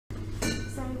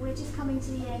we're just coming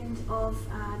to the end of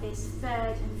this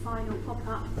third and final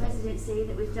pop-up residency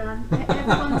that we've done.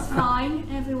 Everyone's fine.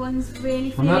 Everyone's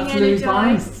really feeling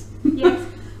energised. Yes.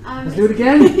 Let's do it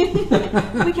again.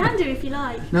 We can do if you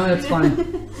like. No, that's fine.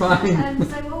 Fine.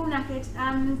 So we're all knackered.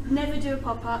 Never do a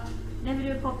pop-up. Never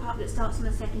do a pop-up that starts on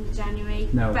the 2nd of January.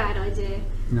 No. Bad idea.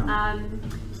 No.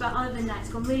 But other than that, it's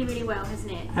gone really, really well,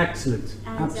 hasn't it? Excellent.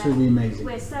 And, absolutely amazing.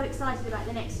 We're so excited about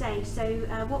the next stage. So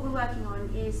what we're working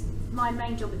on is, my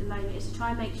main job at the moment is to try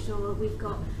and make sure we've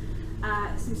got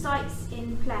some sites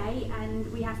in play,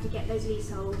 and we have to get those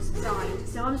leaseholds signed.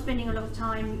 So I'm spending a lot of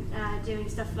time doing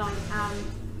stuff like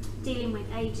dealing with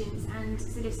agents and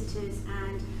solicitors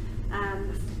and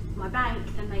my bank,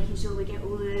 and making sure we get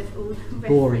all the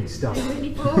boring stuff. Really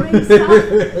boring stuff.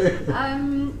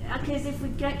 Because if we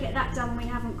don't get that done, we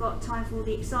haven't got time for all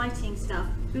the exciting stuff.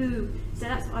 Ooh. So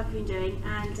that's what I've been doing,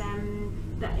 and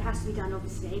that it has to be done,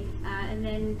 obviously. And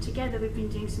then together we've been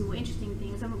doing some more interesting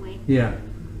things, haven't we? Yeah,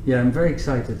 yeah. I'm very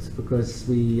excited because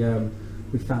we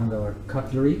found our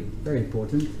cutlery, very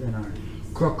important, and our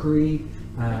crockery.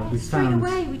 We straight found,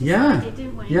 away we decided,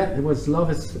 didn't we? Yeah, it was love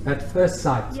at first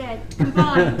sight. Yeah,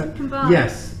 combined.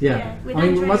 Yes, yeah. With I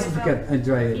mean, we Andrea mustn't as well. forget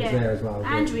Andrea was there as well.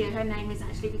 Andrea, her name is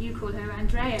actually, but you call her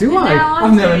Andrea. Do And I? now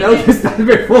I've never noticed that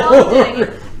before. Now I'm doing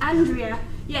it. Andrea,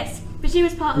 yes, but she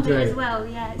was part of it as well.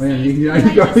 Yeah. Oh, yeah,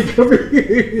 you got me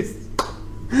confused.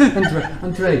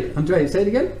 Andrea, say it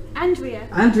again. Andrea.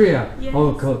 Andrea. Yes.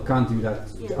 Oh God, can't do that.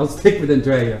 Yes. I'll stick with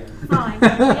Andrea. Fine.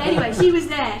 Yeah, anyway, she was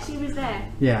there.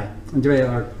 Yeah, Andrea,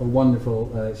 our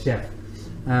wonderful chef.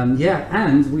 Yeah,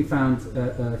 and we found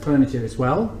furniture as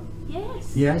well.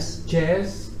 Yes. Yes,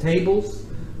 chairs, tables,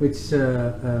 which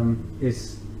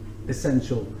is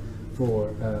essential for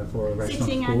a restaurant,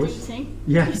 Sitting of course. and eating.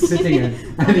 Yeah, sitting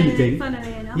and eating.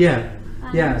 Funnily enough. Yeah.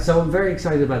 Yeah, so I'm very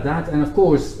excited about that, and of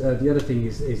course the other thing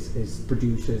is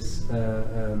producers,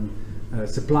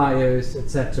 suppliers,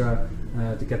 etc.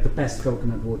 To get the best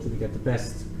coconut water, to get the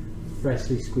best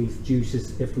freshly squeezed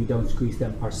juices if we don't squeeze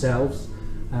them ourselves.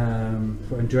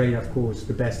 For Andrea, of course,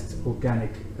 the best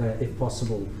organic, if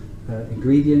possible,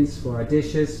 ingredients for our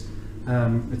dishes,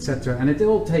 etc. And it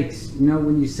all takes, you know,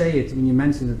 when you say it, when you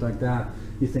mention it like that,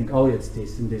 you think, oh, it's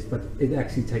this and this, but it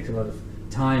actually takes a lot of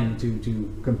time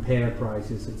to compare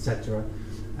prices, etc.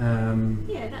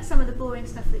 Yeah, that's some of the boring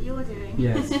stuff that you're doing.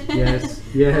 Yes, yes,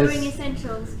 yes. Boring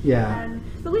essentials. Yeah.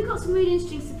 But we've got some really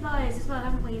interesting suppliers as well,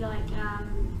 haven't we? Like,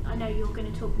 I know you're going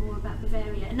to talk more about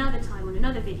Bavaria another time on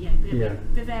another video, but yeah.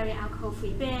 Bavaria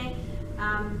alcohol-free beer.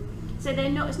 So they're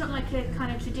not. It's not like a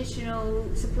kind of traditional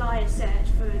supplier search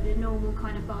for the normal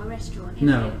kind of bar restaurant. Is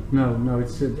No, it? no.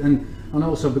 It's and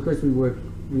also because we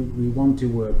want to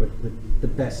work with the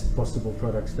best possible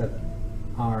products that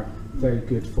are very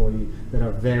good for you, that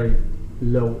are very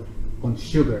low on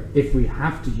sugar, if we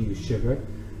have to use sugar,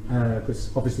 because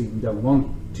obviously we don't want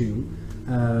to.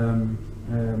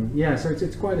 Yeah, so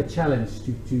it's quite a challenge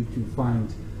to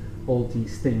find all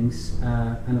these things,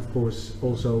 and of course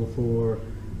also for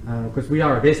because we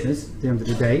are a business at the end of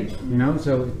the day, you know,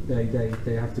 so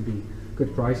they have to be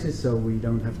good prices, so we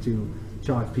don't have to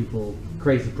charge people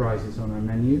crazy prices on our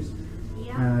menus,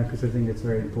 because I think that's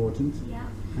very important. Yeah.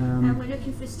 And we're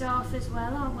looking for staff as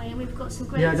well, aren't we? And we've got some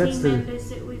great team members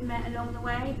that we've met along the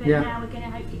way, but now we're going to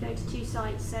hopefully go to 2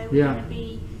 sites, so we're going to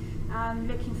be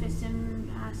looking for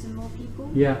some more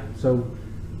people. Yeah, so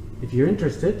if you're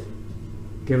interested,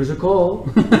 give us a call.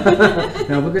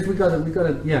 No, because we got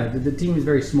to. Yeah, the team is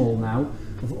very small now.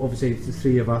 Obviously, it's the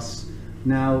 3 of us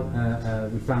now.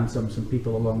 We found some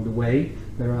people along the way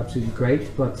that are absolutely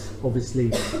great. But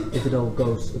obviously, if it all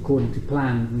goes according to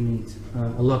plan, we need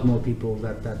a lot more people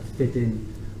that fit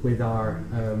in with our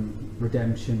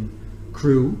redemption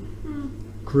crew.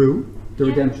 The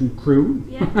redemption crew.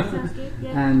 Yeah, sounds good.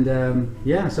 Yeah.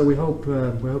 And so we hope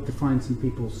to find some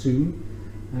people soon.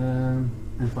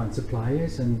 And find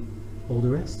suppliers and all the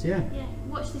rest, Yeah,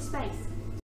 watch this space.